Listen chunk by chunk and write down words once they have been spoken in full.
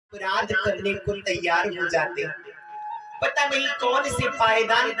अपराध करने को तैयार हो जाते हैं। पता नहीं कौन से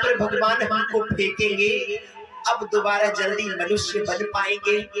पायदान पर भगवान हमको फेंकेंगे। अब दोबारा जल्दी मनुष्य बन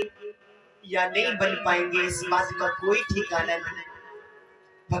पाएंगे या नहीं बन पाएंगे, इस बात का कोई ठिकाना नहीं।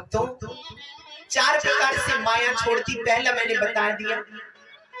 भक्तों, 4 प्रकार से माया छोड़ती, पहला मैंने बता दिया।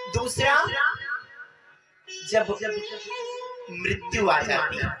 दूसरा, जब मृत्यु आ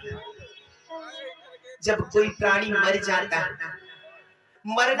जाती है, जब कोई प्राणी मर जाता है,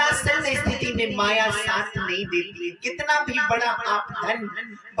 मरणासन्न स्थिति में माया साथ नहीं देती है। कितना भी बड़ा आप धन,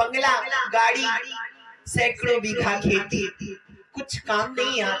 बंगला, गाड़ी, सैकड़ों बीघा खेती, कुछ काम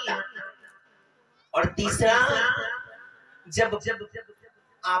नहीं आता। और तीसरा, जब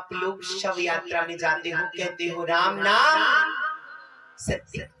आप लोग शव यात्रा में जाते हो, कहते हो राम नाम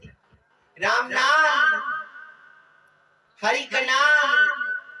सत्य, राम नाम, हरि का नाम।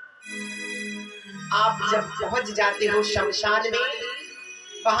 आप जब पहुंच जाते हो शमशान में,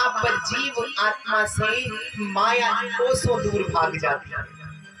 वहां पर जीव आत्मा से माया कोसों दूर भाग जाती है।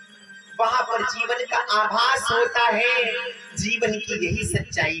 वहां पर जीवन का आभास होता है, जीवन की यही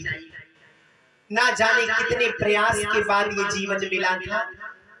सच्चाई है। ना जाने कितने प्रयास के बाद ये जीवन मिला था,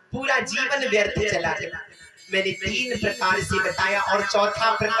 पूरा जीवन व्यर्थ चला गया। मैंने 3 प्रकार से बताया। और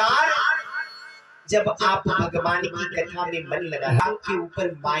चौथा प्रकार, जब आप भगवान की कथा में मन लगा, आपके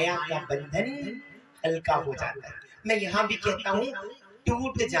ऊपर माया का बंधन हल्का हो जाता है। मैं यहाँ भी कहता हूँ,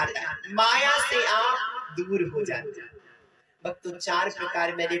 टूट जाता है, माया से आप दूर हो जाते हैं। भक्तों, 4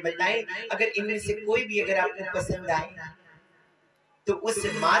 प्रकार मैंने बताए। अगर इनमें से कोई भी अगर आपको पसंद आए तो उस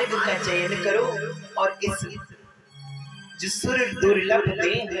मार्ग का चयन करो और इस जो सुर दुर्लभ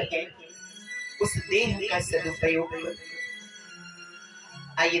देह है, उस देह का सदुपयोग करो।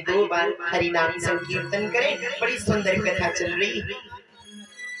 आइए 2 बार हरि नाम संकीर्तन करें। बड़ी सुंदर कथा चल रही है।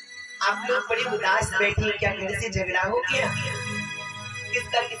 आप लोग बड़े उदास बैठे, क्या घर से झगड़ा हो गया?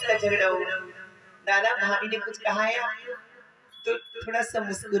 किसका झगड़ा हो? दादा भाभी ने कुछ कहा है आपको? तो थोड़ा सा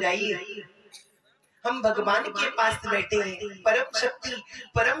मुस्कुराइए। हम भगवान के पास बैठे हैं, परम शक्ति,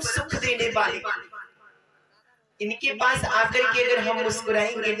 परम सुख देने वाले। इनके पास आकर के अगर हम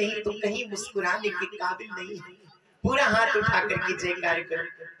मुस्कुराएंगे नहीं तो कहीं मुस्कुराने के काबिल नहीं है। पूरा हाथ उठा करके जयकार करो।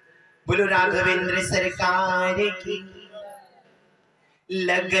 बोलो राघवेंद्र सरकार की।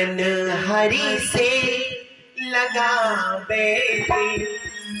 लगन हरि से लगा बैठे,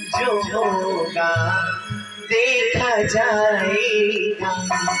 जो होगा देखा जाएगा।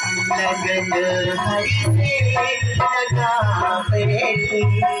 लगन हरि से लगा बैठे,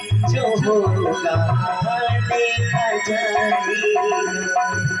 जो होगा देखा जाएगा।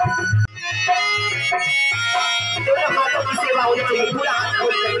 दोनों हाथों की सेवा होनी चाहिए। पूरा हाथ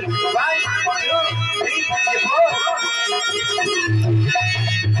खोल कर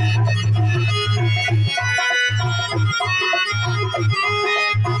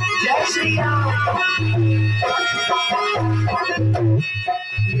जय श्री राम।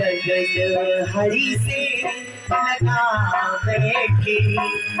 लगन हरि से लगा बैठे,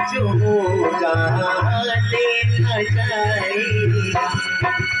 जो होगा देखा जाएगा।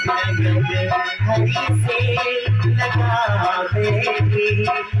 लगन हरि से लगा बैठे,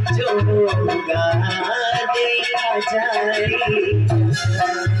 जो होगा देखा जाएगा।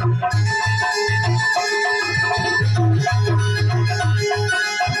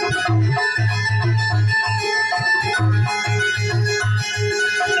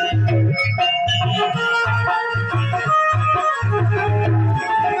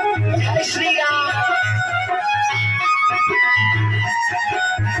 जय श्री राम।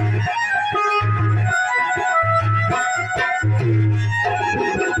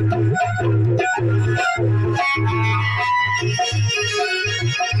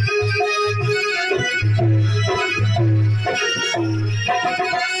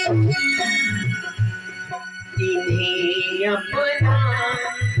 इन्हें अपना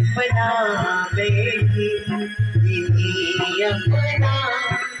बना बैठे, इन्हें अपना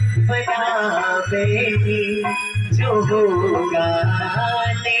बना बैठे, जो होगा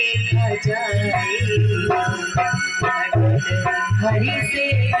देखा जाएगा। हरि से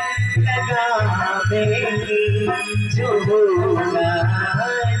लगा बैठे, जो होगा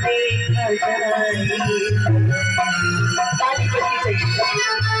देखा जाएगा। ताली बजनी चाहिए।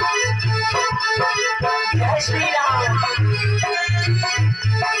 जय श्री राम।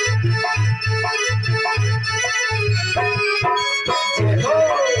 जय हो।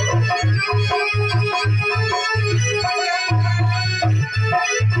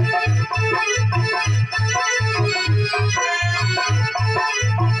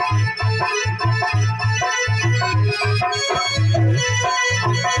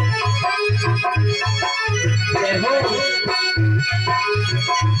 जय हो।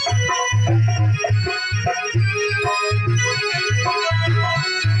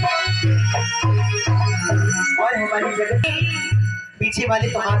 पीछे वाले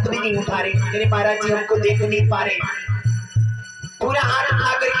तो हाथ भी नहीं उठा रहे, मेरे महाराज जी हमको देख नहीं पा रहे। पूरा हाथ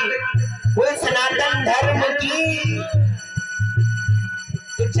उठा करके बोल सनातन धर्म की।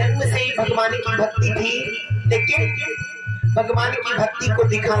 तो जन्म से ही भगवान की भक्ति थी, लेकिन भगवान की भक्ति को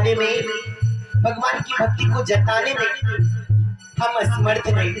दिखाने में, भगवान की भक्ति को जताने में हम असमर्थ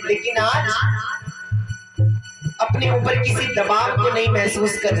नहीं। लेकिन आज अपने ऊपर किसी दबाव को नहीं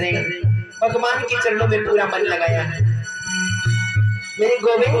महसूस कर रहे हैं, भगवान के चरणों में पूरा मन लगाया है। मेरे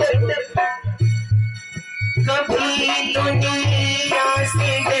गोविंद कभी दुनिया से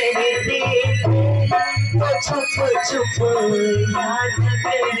डरते तो छुप छुप याद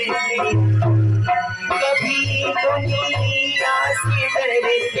करते, कभी दुनिया से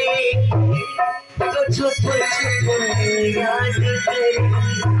डरते तो छुप छुप याद करते।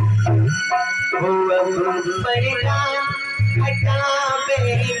 वो अब पर्दा हटा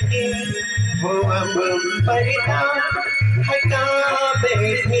बैठे, वो अब पर्दा हटा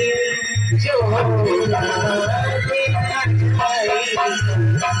बैठे, जो होगा देखा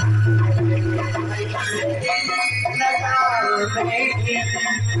लगा बैठे,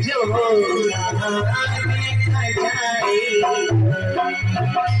 जो होगा देखा जाए।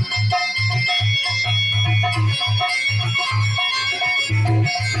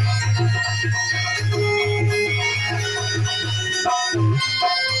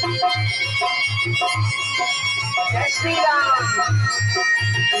 जय श्री राम।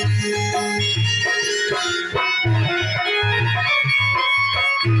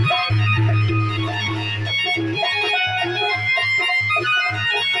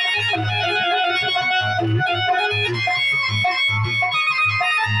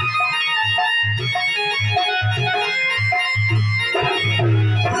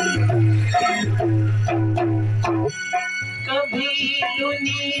 कभी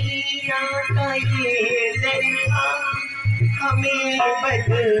दुनिया का ये दरिया हमें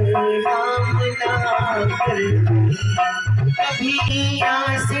बदनाम ना कर, कभी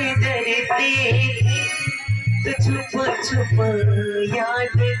यहाँ से डरते तो छुप छुप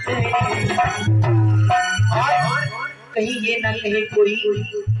याद करें। और कहीं ये ना कहे कोई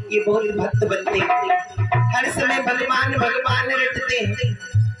ये बहुत भक्त बनते हर समय भगवान भगवान रटते हैं।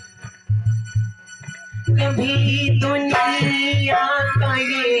 कभी दुनिया का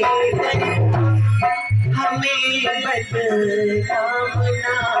ये दरिया हमें बदनाम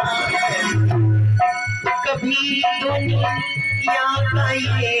ना कर, कभी दुनिया का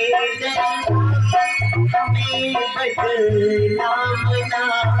ये दरिया हमें बदनाम ना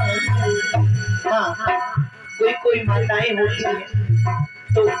कर। हाँ, कोई माताएं होती हैं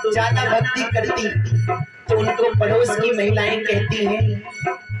तो ज्यादा भक्ति करती, तो उनको पड़ोस की महिलाएं कहती हैं,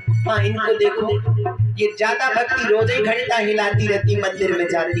 हाँ इनको देखो ये ज्यादा भक्ति, रोज ही घंटा हिलाती रहती, मंदिर में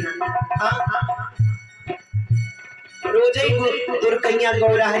जाती, हाँ रोज ही दुर्कैया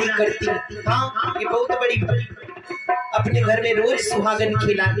गौराहरी करती, हाँ ये बहुत बड़ी भक्ति, अपने घर में रोज सुहागन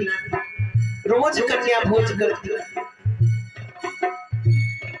खिलाती, रोज कन्या भोज करती।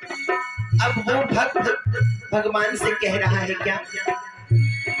 अब वो भक्त भगवान से कह रहा है क्या,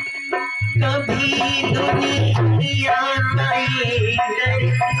 कभी दुनिया का ये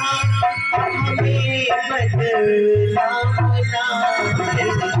दरिया हमें बदनाम ना कर,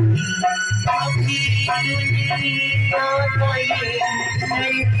 कभी दुनिया का ये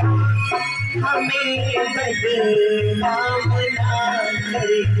दरिया हमें बदनाम ना कर।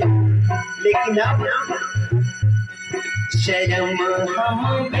 लेकिन अब शर्म हम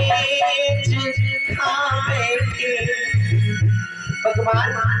बेच खा बैठे,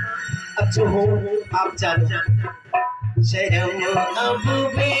 भगवान अब जो हो आप जानो, शर्म अब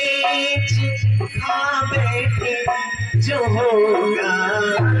बेच खा बैठे, जो होगा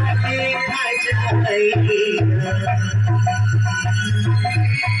देखा जाएगा।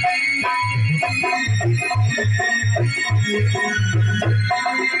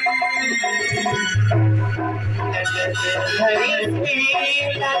 हरी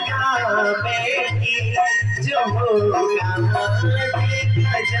में लगा बैठी, जो होगा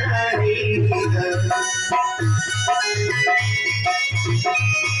देखा जाएगा।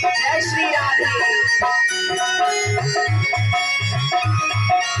 जय श्री राधे।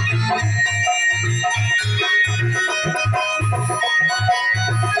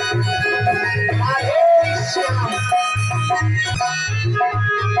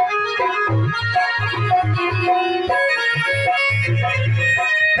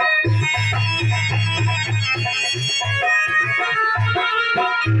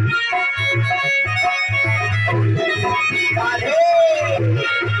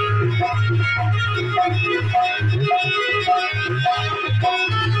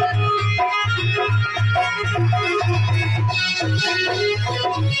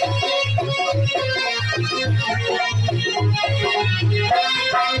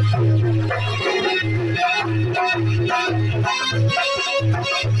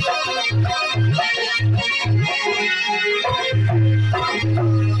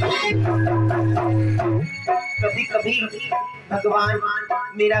 कभी कभी भगवान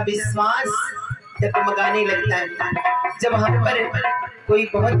मेरा विश्वास डगमगाने लगता है जब हम पर कोई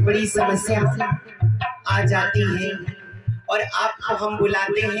बहुत बड़ी समस्या आ जाती है और आपको हम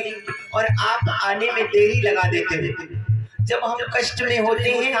बुलाते हैं और आप आने में देरी लगा देते हैं। जब हम कष्ट में होते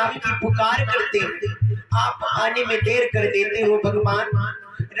हैं आपकी पुकार करते हैं, आप आने में देर कर देते हो भगवान,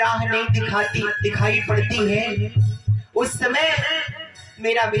 राह नहीं दिखाई पड़ती है। उस समय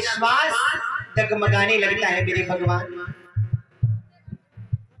मेरा विश्वास डगमगाने लगता है मेरे भगवान।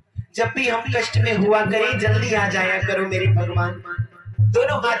 जब भी हम कष्ट में हुआ करें जल्दी आ जाया करो मेरे भगवान।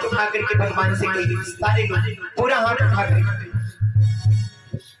 दोनों हाथ उठा करके भगवान से कहिए, सारे लोग पूरा हाथ उठा करके,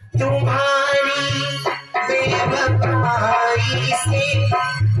 तुम्हारी बेवफाई से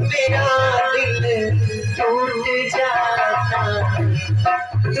मेरा दिल टूट जाता,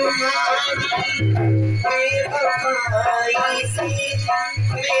 तुम्हारी बेवफाई से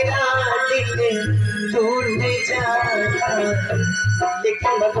मेरा दिल टूट जाता।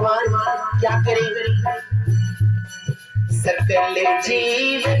 लेकिन भगवान क्या करें, सकल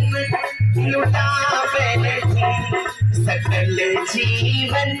जीवन लुटा बैठे, सकल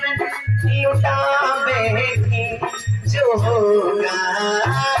जीवन लुटा बैठे, जो होगा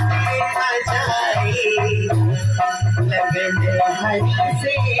देखा जाए, लगन हरी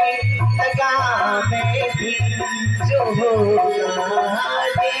से लगा बैठे, जो होगा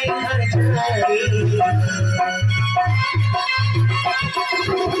देखा जाए।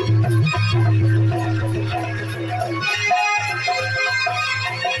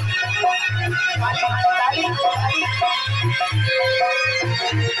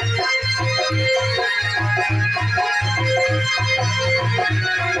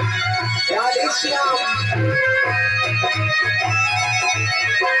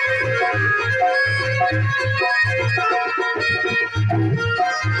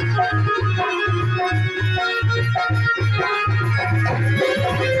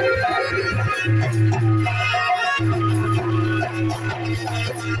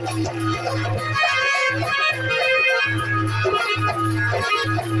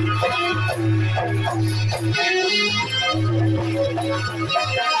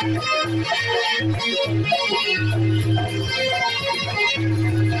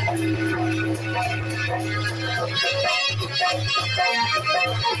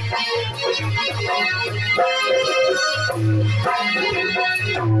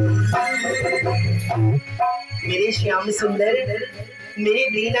 मेरे श्याम सुंदर, मेरे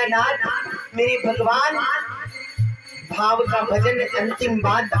दीनानाथ, मेरे भगवान, भाव का भजन अंतिम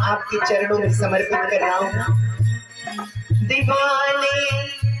बात आपके चरणों में समर्पित कर रहा हूँ। दीवाने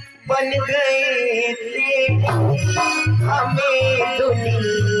बन गए थे हमें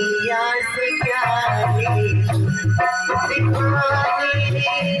दुनिया से प्यारे, दीवाने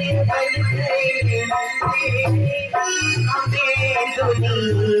बन गए थे हमें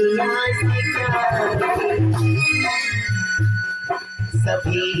दुनिया से प्यारे।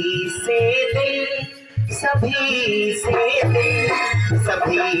 सभी से दिल, सभी से दिल,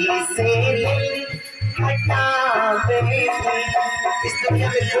 सभी से दिल हटा बैठे। इस दुनिया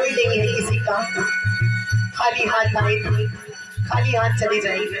में कोई नहीं है किसी का, खाली हाथ आएंगे, खाली हाथ चले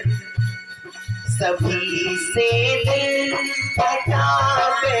जाएंगे। सभी से दिल हटा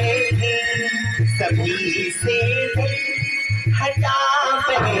बैठे, सभी से दिल हटा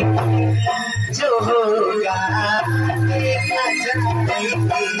बैठे, जो होगा देखा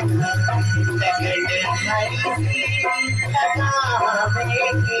जाएगा, लगन हरी से लगा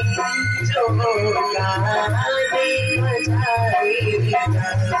बैठे, जो होगा देखा जाएगा।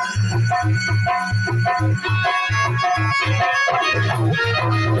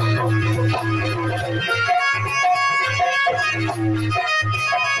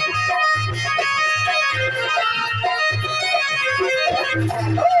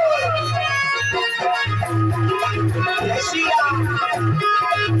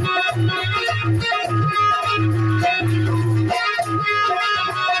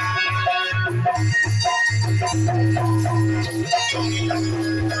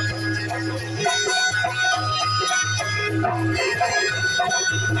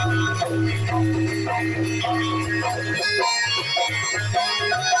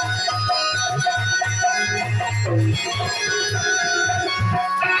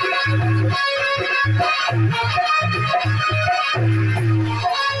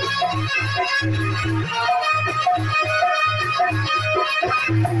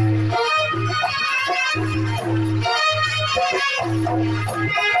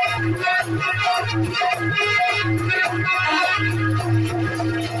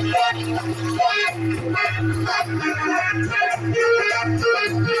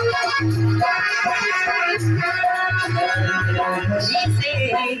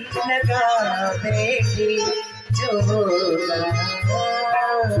 से लगा बैठी जो होगा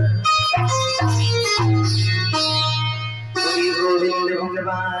बोली गोविंद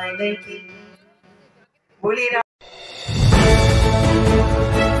भगवान की बोली।